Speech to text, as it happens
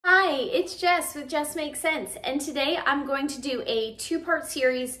it's Jess with Jess Makes Sense, and today I'm going to do a two-part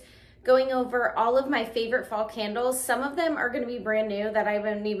series going over all of my favorite fall candles. Some of them are going to be brand new that I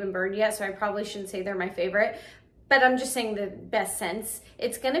haven't even burned yet, so I probably shouldn't say they're my favorite, but I'm just saying the best sense.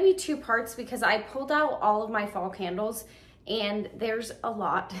 It's going to be two parts because I pulled out all of my fall candles and there's a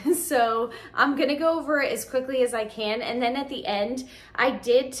lot. So I'm gonna go over it as quickly as I can. And then at the end,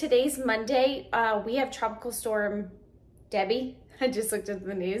 today's Monday, we have Tropical Storm Debbie. I just looked at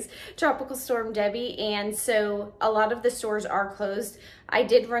the news. Tropical Storm Debbie, and so a lot of the stores are closed. I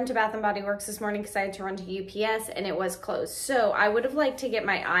did run to Bath & Body Works this morning because I had to run to UPS and it was closed. So I would have liked to get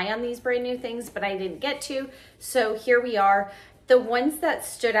my eye on these brand new things, but I didn't get to. So here we are. The ones that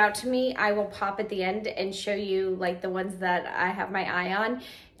stood out to me, I will pop at the end and show you like the ones that I have my eye on.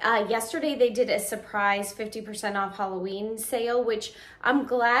 Yesterday they did a surprise 50% off Halloween sale, which I'm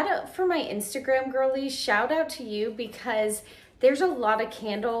glad for my Instagram girlies. Shout out to you because there's a lot of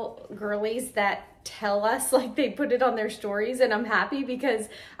candle girlies that tell us, like they put it on their stories, and I'm happy because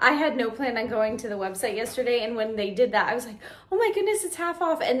I had no plan on going to the website yesterday, and when they did that I was like, oh my goodness, it's half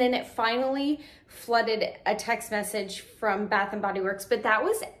off. And then it finally flooded a text message from Bath & Body Works, but that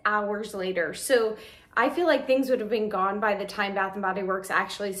was hours later. So I feel like things would have been gone by the time Bath & Body Works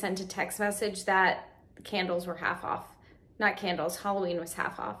actually sent a text message that candles were half off. Not candles, Halloween was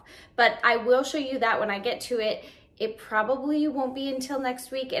half off. But I will show you that when I get to it. It probably won't be until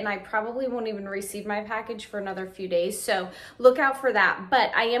next week, and I probably won't even receive my package for another few days, so look out for that. But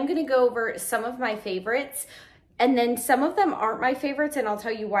I am gonna go over some of my favorites, and then some of them aren't my favorites, and I'll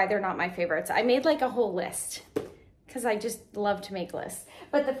tell you why they're not my favorites. I made like a whole list because I just love to make lists.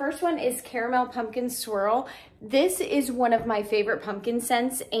 But the first one is Caramel Pumpkin Swirl. This is one of my favorite pumpkin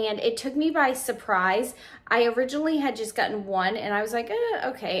scents, and it took me by surprise. I originally had just gotten one, and I was like,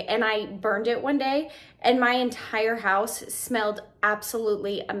 okay. And I burned it one day, and my entire house smelled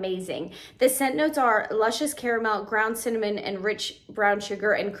absolutely amazing. The scent notes are luscious caramel, ground cinnamon, and rich brown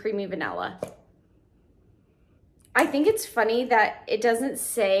sugar, and creamy vanilla. I think it's funny that it doesn't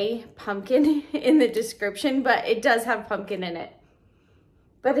say pumpkin in the description, but it does have pumpkin in it.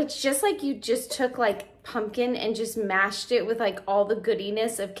 But it's just like you just took like pumpkin and just mashed it with like all the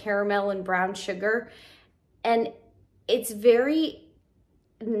goodiness of caramel and brown sugar. And it's very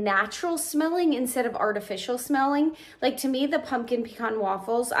natural smelling instead of artificial smelling. Like to me, the pumpkin pecan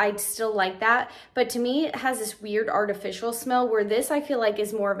waffles, I still like that. But to me, it has this weird artificial smell where this I feel like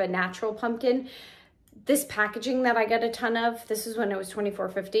is more of a natural pumpkin. This packaging that I got a ton of, this is when it was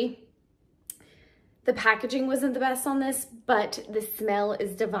 $24.50. The packaging wasn't the best on this, but the smell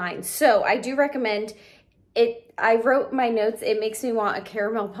is divine. So I do recommend it. I wrote my notes, it makes me want a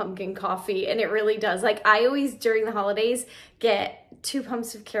caramel pumpkin coffee, and it really does. Like I always, during the holidays, get 2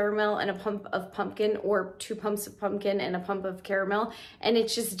 pumps of caramel and a pump of pumpkin, or 2 pumps of pumpkin and a pump of caramel, and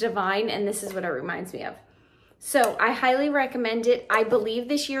it's just divine, and this is what it reminds me of. So I highly recommend it. I believe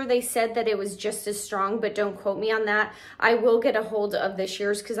this year they said that it was just as strong, but don't quote me on that. I will get a hold of this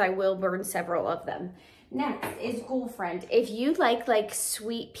year's because I will burn several of them. Next is Girlfriend. If you like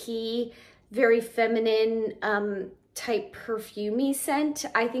sweet pea, very feminine type perfumey scent,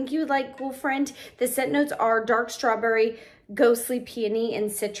 I think you would like Girlfriend. The scent notes are dark strawberry, ghostly peony,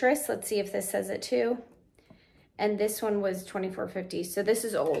 and citrus. Let's see if this says it too. And this one was $24.50, so this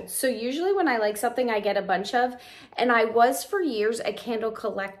is old. So usually when I like something, I get a bunch of, and I was for years a candle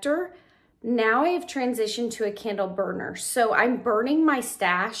collector. Now I have transitioned to a candle burner. So I'm burning my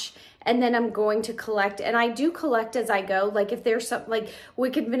stash, and then I'm going to collect, and I do collect as I go. Like if there's something, like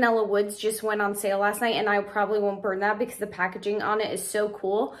Wicked Vanilla Woods just went on sale last night, and I probably won't burn that because the packaging on it is so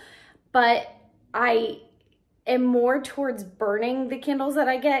cool. But I am more towards burning the candles that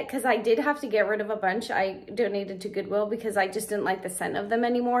I get because I did have to get rid of a bunch. I donated to Goodwill because I just didn't like the scent of them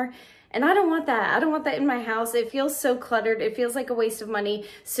anymore. And I don't want that. I don't want that in my house. It feels so cluttered. It feels like a waste of money.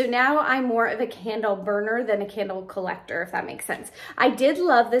 So now I'm more of a candle burner than a candle collector, if that makes sense. I did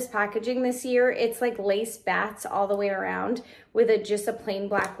love this packaging this year. It's like lace bats all the way around with just a plain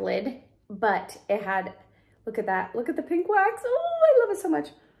black lid. But it had, look at that. Look at the pink wax. Oh, I love it so much.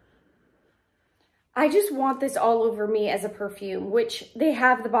 I just want this all over me as a perfume, which they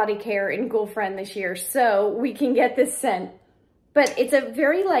have the body care in Girlfriend this year, so we can get this scent. But it's a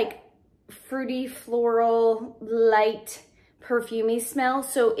very like fruity, floral, light, perfumey smell.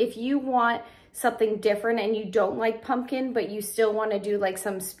 So if you want something different and you don't like pumpkin, but you still want to do like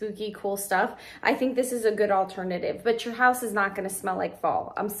some spooky, cool stuff, I think this is a good alternative. But your house is not going to smell like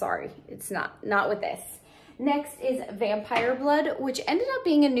fall. I'm sorry, it's not with this. Next is Vampire Blood, which ended up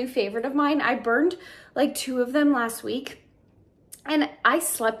being a new favorite of mine. I burned like 2 of them last week. And I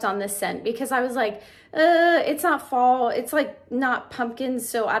slept on this scent because I was like, it's not fall. It's like not pumpkin,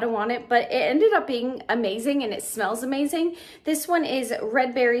 so I don't want it. But it ended up being amazing and it smells amazing. This one is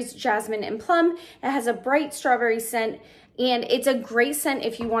red berries, jasmine, and plum. It has a bright strawberry scent. And it's a great scent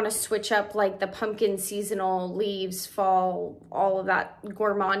if you want to switch up like the pumpkin seasonal leaves, fall, all of that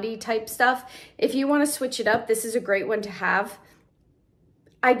gourmandy type stuff. If you want to switch it up, this is a great one to have.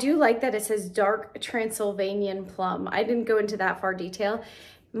 I do like that it says dark Transylvanian plum. I didn't go into that far detail.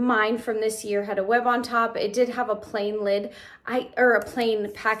 Mine from this year had a web on top. It did have a plain lid, or a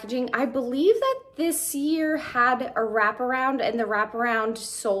plain packaging. I believe that this year had a wraparound and the wraparound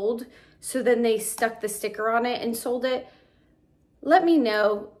sold. So then they stuck the sticker on it and sold it. Let me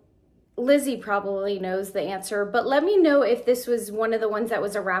know. Lizzie probably knows the answer, but let me know if this was one of the ones that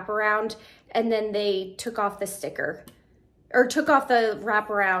was a wraparound and then they took off the sticker or took off the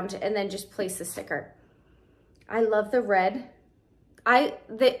wraparound and then just placed the sticker. I love the red.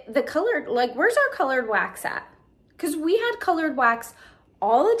 The colored, like, where's our colored wax at? Because we had colored wax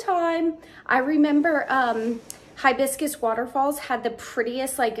all the time. I remember Hibiscus Waterfalls had the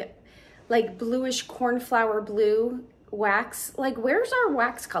prettiest like bluish cornflower blue wax. Like, where's our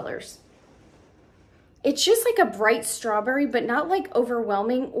wax colors? It's just like a bright strawberry, but not like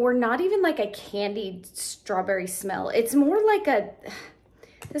overwhelming or not even like a candied strawberry smell. It's more like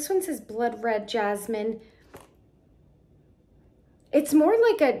this one says blood red jasmine. It's more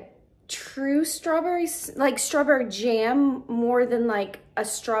like a true strawberry, like strawberry jam more than like a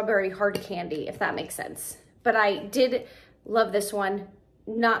strawberry hard candy, if that makes sense. But I did love this one.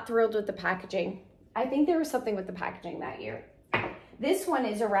 Not thrilled with the packaging. I think there was something with the packaging that year. This one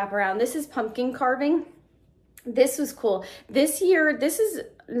is a wraparound. This is pumpkin carving. This was cool. This year, this is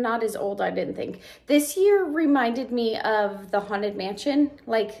not as old, I didn't think. This year reminded me of the Haunted Mansion.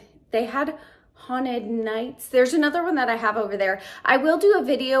 Like, they had haunted nights. There's another one that I have over there. I will do a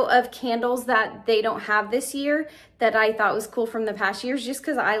video of candles that they don't have this year that I thought was cool from the past years, just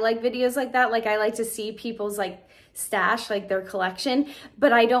because I like videos like that. Like, I like to see people's like stash, like their collection,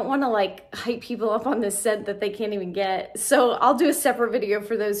 but I don't want to like hype people up on this scent that they can't even get. So I'll do a separate video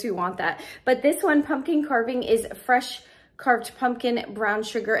for those who want that. But this one, pumpkin carving, is fresh carved pumpkin, brown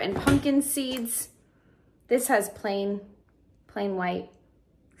sugar, and pumpkin seeds. This has plain white.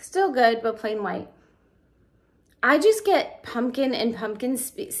 Still good, but plain white. I just get pumpkin and pumpkin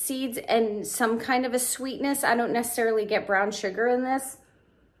seeds and some kind of a sweetness. I don't necessarily get brown sugar in this.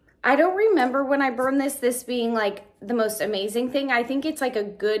 I don't remember when I burned this being like the most amazing thing. I think it's like a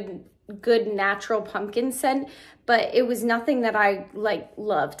good natural pumpkin scent, but it was nothing that I like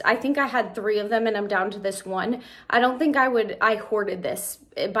loved. I think I had 3 of them and I'm down to this one. I don't think I hoarded this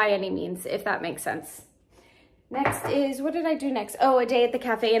by any means, if that makes sense. Next is, what did I do next? Oh, A Day at the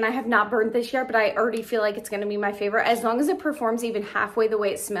Cafe, and I have not burned this yet, but I already feel like it's gonna be my favorite. As long as it performs even halfway the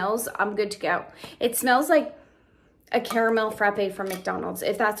way it smells, I'm good to go. It smells like a caramel frappe from McDonald's,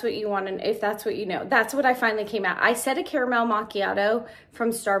 if that's what you want and if that's what you know. That's what I finally came at. I said a caramel macchiato from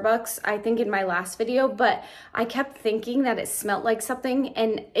Starbucks, I think in my last video, but I kept thinking that it smelled like something,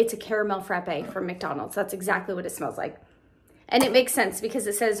 and it's a caramel frappe from McDonald's. That's exactly what it smells like. And it makes sense because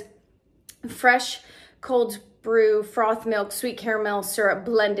it says fresh cold brew, froth milk, sweet caramel syrup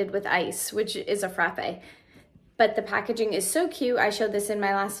blended with ice, which is a frappe. But the packaging is so cute. I showed this in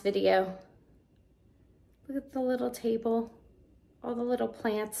my last video. Look at the little table, all the little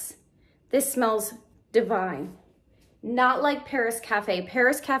plants. This smells divine. Not like Paris Cafe.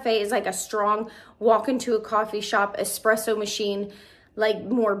 Paris Cafe is like a strong walk into a coffee shop, espresso machine, like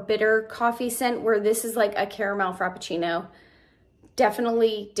more bitter coffee scent, where this is like a caramel frappuccino.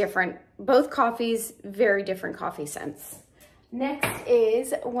 Definitely different. Both coffees, very different coffee scents. Next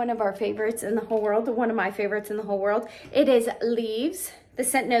is one of our favorites in the whole world, one of my favorites in the whole world. It is Leaves. The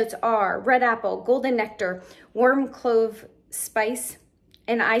scent notes are red apple, golden nectar, warm clove spice,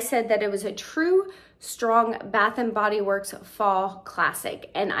 and I said that it was a true, strong Bath & Body Works fall classic,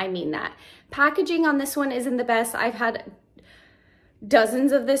 and I mean that. Packaging on this one isn't the best. I've had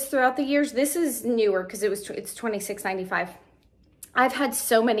dozens of this throughout the years. This is newer because it's $26.95. I've had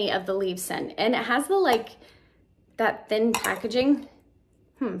so many of the Leaves scent, and it has the like that thin packaging.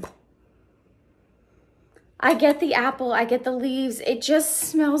 I get the apple, I get the leaves. It just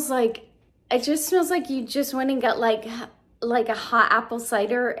smells like you just went and got like a hot apple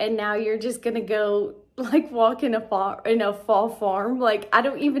cider, and now you're just gonna go like walk in a fall farm. Like, I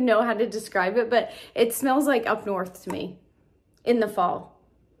don't even know how to describe it, but it smells like up north to me in the fall.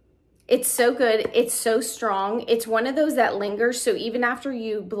 It's so good. It's so strong. It's one of those that lingers. So even after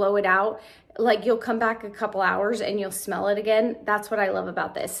you blow it out, like, you'll come back a couple hours and you'll smell it again. That's what I love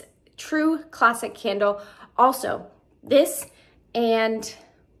about this. True classic candle. Also, this And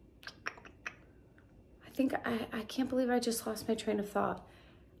I think, I can't believe I just lost my train of thought.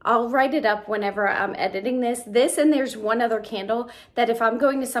 I'll write it up whenever I'm editing this. And there's one other candle that if I'm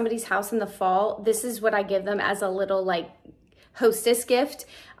going to somebody's house in the fall, this is what I give them as a little like hostess gift.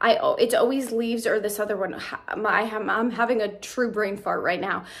 It's always leaves or this other one. I'm having a true brain fart right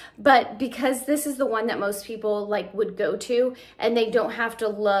now. But because this is the one that most people like would go to, and they don't have to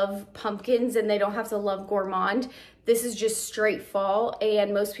love pumpkins and they don't have to love gourmand. This is just straight fall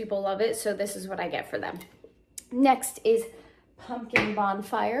and most people love it. So this is what I get for them. Next is Pumpkin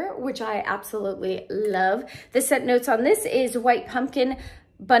Bonfire, which I absolutely love. The scent notes on this is white pumpkin,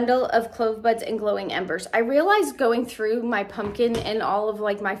 bundle of clove buds and glowing embers. I realized going through my pumpkin and all of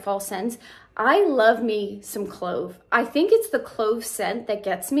like my fall scents, I love me some clove. I think it's the clove scent that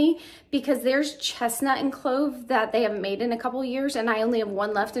gets me because there's chestnut and clove that they haven't made in a couple years and I only have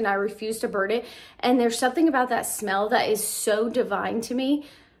one left and I refuse to burn it. And there's something about that smell that is so divine to me.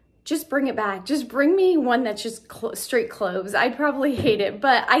 Just bring it back. Just bring me one that's just straight cloves. I'd probably hate it,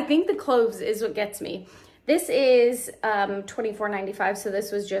 but I think the cloves is what gets me. This is $24.95, so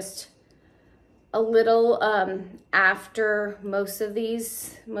this was just a little after most of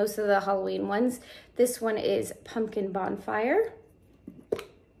the Halloween ones. This one is Pumpkin Bonfire.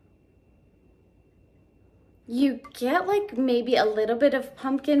 You get like maybe a little bit of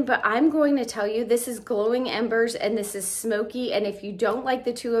pumpkin, but I'm going to tell you this is glowing embers and this is smoky. And if you don't like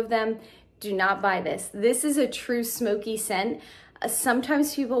the two of them, do not buy this. This is a true smoky scent.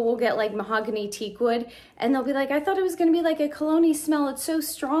 Sometimes people will get like mahogany teakwood and they'll be like, I thought it was going to be like a cologne smell. It's so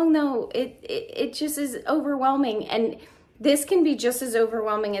strong though. It just is overwhelming. And this can be just as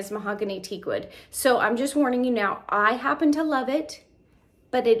overwhelming as mahogany teakwood. So I'm just warning you now, I happen to love it,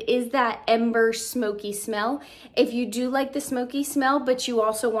 but it is that ember smoky smell. If you do like the smoky smell, but you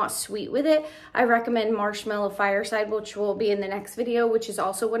also want sweet with it, I recommend Marshmallow Fireside, which will be in the next video, which is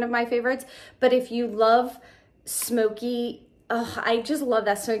also one of my favorites. But if you love smoky, I just love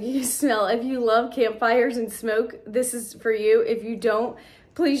that smoky smell. If you love campfires and smoke, this is for you. If you don't,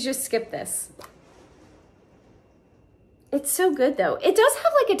 please just skip this. It's so good though. It does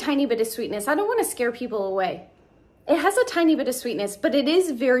have like a tiny bit of sweetness. I don't want to scare people away. It has a tiny bit of sweetness, but it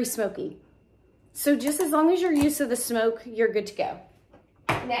is very smoky. So just as long as you're used to the smoke, you're good to go.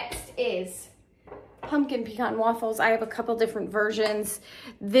 Next is Pumpkin Pecan Waffles. I have a couple different versions.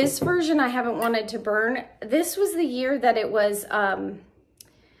 This version I haven't wanted to burn. This was the year that it was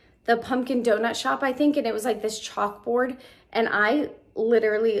the Pumpkin Donut Shop, I think, and it was like this chalkboard, and I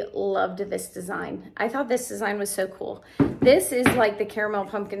literally loved this design. I thought this design was so cool. This is like the caramel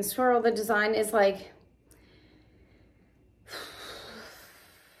pumpkin swirl. The design is like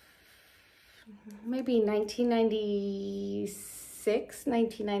maybe 1996,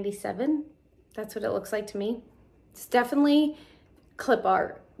 1997. That's what it looks like to me. It's definitely clip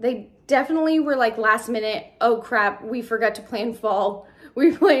art. They definitely were like last minute, oh crap, we forgot to plan fall.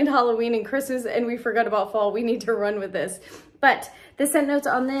 We planned Halloween and Christmas and we forgot about fall. We need to run with this. But the scent notes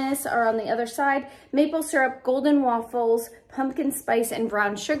on this are on the other side. Maple syrup, golden waffles, pumpkin spice, and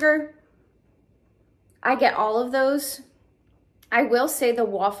brown sugar. I get all of those. I will say the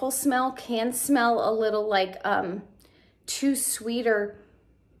waffle smell can smell a little like too sweet, or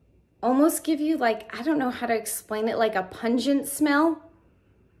almost give you like, I don't know how to explain it, like a pungent smell.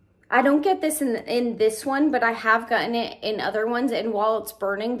 I don't get this in this one, but I have gotten it in other ones, and while it's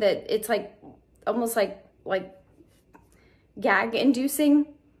burning, that it's like almost like gag inducing.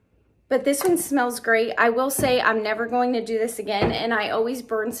 But this one smells great. I will say I'm never going to do this again, and I always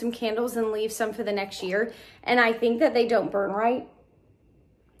burn some candles and leave some for the next year, and I think that they don't burn right.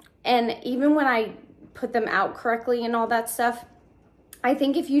 And even when I put them out correctly and all that stuff, I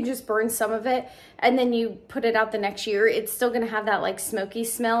think if you just burn some of it and then you put it out the next year, it's still gonna have that like smoky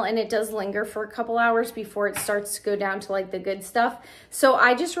smell, and it does linger for a couple hours before it starts to go down to like the good stuff. So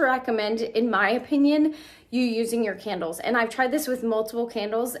I just recommend, in my opinion, you using your candles. And I've tried this with multiple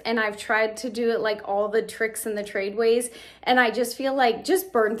candles, and I've tried to do it like all the tricks and the trade ways. And I just feel like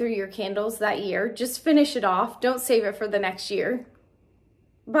just burn through your candles that year. Just finish it off. Don't save it for the next year.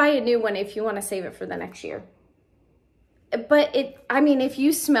 Buy a new one if you want to save it for the next year. But I mean, if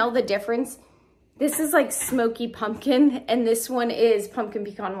you smell the difference, this is like smoky pumpkin, and this one is pumpkin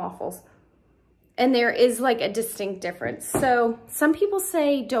pecan waffles. And there is like a distinct difference. So some people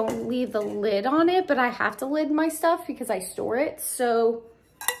say don't leave the lid on it, but I have to lid my stuff because I store it. So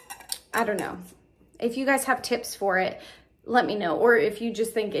I don't know. If you guys have tips for it, let me know. Or if you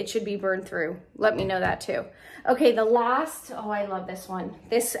just think it should be burned through, let me know that too. Okay, the last, oh, I love this one.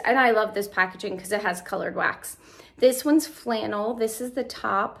 And I love this packaging because it has colored wax. This one's flannel. This is the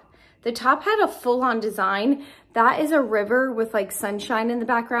top. The top had a full-on design. That is a river with like sunshine in the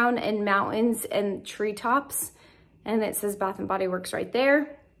background and mountains and treetops. And it says Bath & Body Works right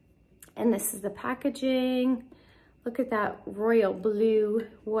there. And this is the packaging. Look at that royal blue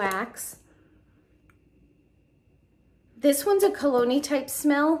wax. This one's a cologne type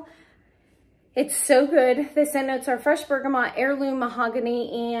smell. It's so good. The scent notes are fresh bergamot, heirloom,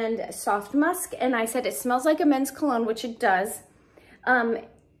 mahogany, and soft musk. And I said it smells like a men's cologne, which it does.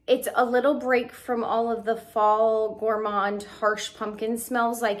 It's a little break from all of the fall gourmand harsh pumpkin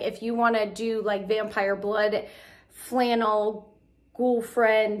smells. Like if you want to do like vampire blood, flannel, ghoul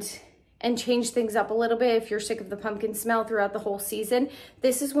friend, and change things up a little bit if you're sick of the pumpkin smell throughout the whole season,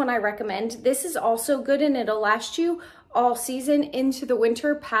 this is one I recommend. This is also good and it'll last you all season into the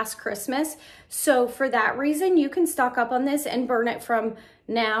winter past Christmas. So for that reason, you can stock up on this and burn it from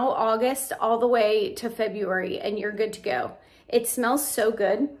now, August, all the way to February, and you're good to go. It smells so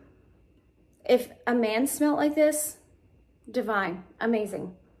good. If a man smelled like this, divine,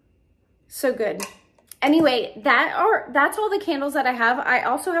 amazing, so good. Anyway, that's all the candles that I have. I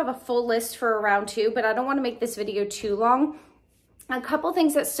also have a full list for round 2, but I don't want to make this video too long. A couple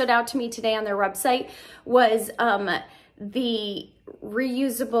things that stood out to me today on their website was the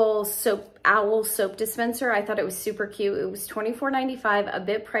reusable soap, owl soap dispenser. I thought it was super cute. It was $24.95, a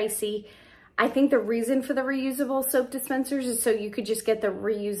bit pricey. I think the reason for the reusable soap dispensers is so you could just get the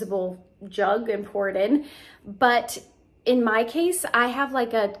reusable jug and pour it in. But in my case, I have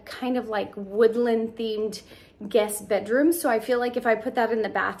like a kind of like woodland themed guest bedroom. So I feel like if I put that in the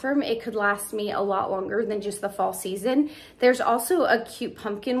bathroom, it could last me a lot longer than just the fall season. There's also a cute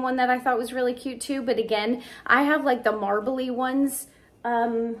pumpkin one that I thought was really cute too. But again, I have like the marbly ones.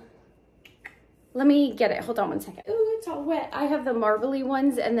 Let me get it. Hold on one second. Ooh, it's all wet. I have the marbly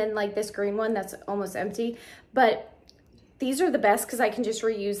ones and then like this green one that's almost empty. But these are the best because I can just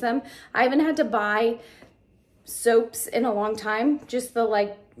reuse them. I haven't had to buy soaps in a long time, just the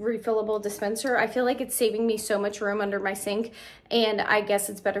like refillable dispenser. I feel like it's saving me so much room under my sink, and I guess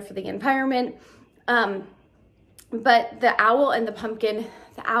it's better for the environment. But the owl and the pumpkin,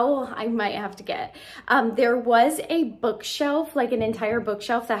 the owl I might have to get. There was a bookshelf, like an entire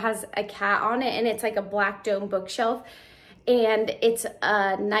bookshelf that has a cat on it, and it's like a black dome bookshelf, and it's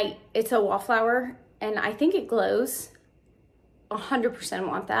a wallflower, and I think it glows. 100%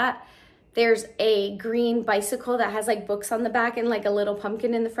 want that. There's a green bicycle that has like books on the back and like a little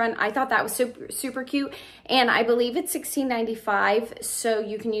pumpkin in the front. I thought that was super, super cute. And I believe it's $16.95. So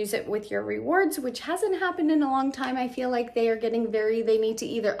you can use it with your rewards, which hasn't happened in a long time. I feel like they are getting they need to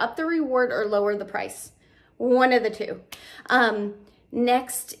either up the reward or lower the price. One of the two.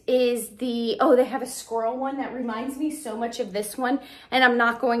 Next is they have a squirrel one that reminds me so much of this one, and I'm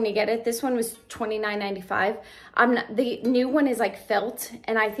not going to get it. This one was $29.95. The new one is like felt,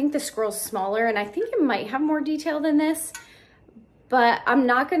 and I think the squirrel's smaller, and I think it might have more detail than this, but I'm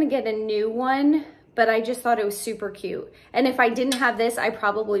not going to get a new one, but I just thought it was super cute. And if I didn't have this, I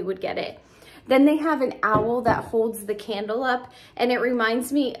probably would get it. Then they have an owl that holds the candle up, and it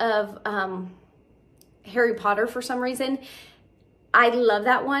reminds me of Harry Potter for some reason. I love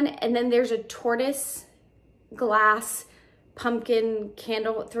that one. And then there's a tortoise glass pumpkin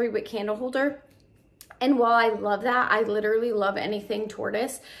candle, 3-wick candle holder. And while I love that, I literally love anything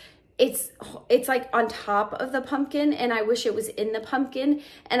tortoise. It's like on top of the pumpkin, and I wish it was in the pumpkin.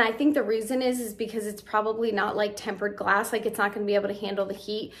 And I think the reason is because it's probably not like tempered glass. Like it's not going to be able to handle the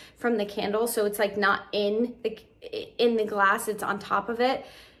heat from the candle. So it's like not in the glass, it's on top of it.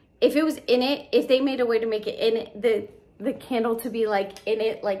 If it was in it, if they made a way to make it in it, the candle to be like in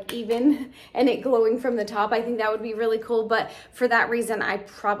it, like even, and it glowing from the top, I think that would be really cool. But for that reason, I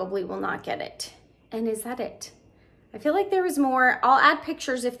probably will not get it. And is that it? I feel like there was more. I'll add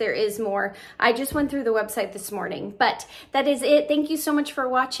pictures if there is more. I just went through the website this morning, but that is it. Thank you so much for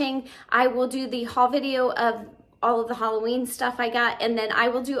watching. I will do the haul video of all of the Halloween stuff I got, and then I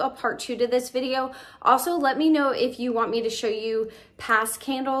will do a part 2 to this video. Also, let me know if you want me to show you past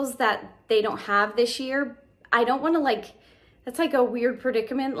candles that they don't have this year. I don't want to that's like a weird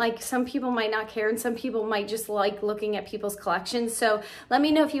predicament. Like some people might not care and some people might just like looking at people's collections. So let me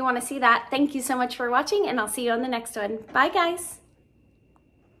know if you want to see that. Thank you so much for watching, and I'll see you on the next one. Bye guys.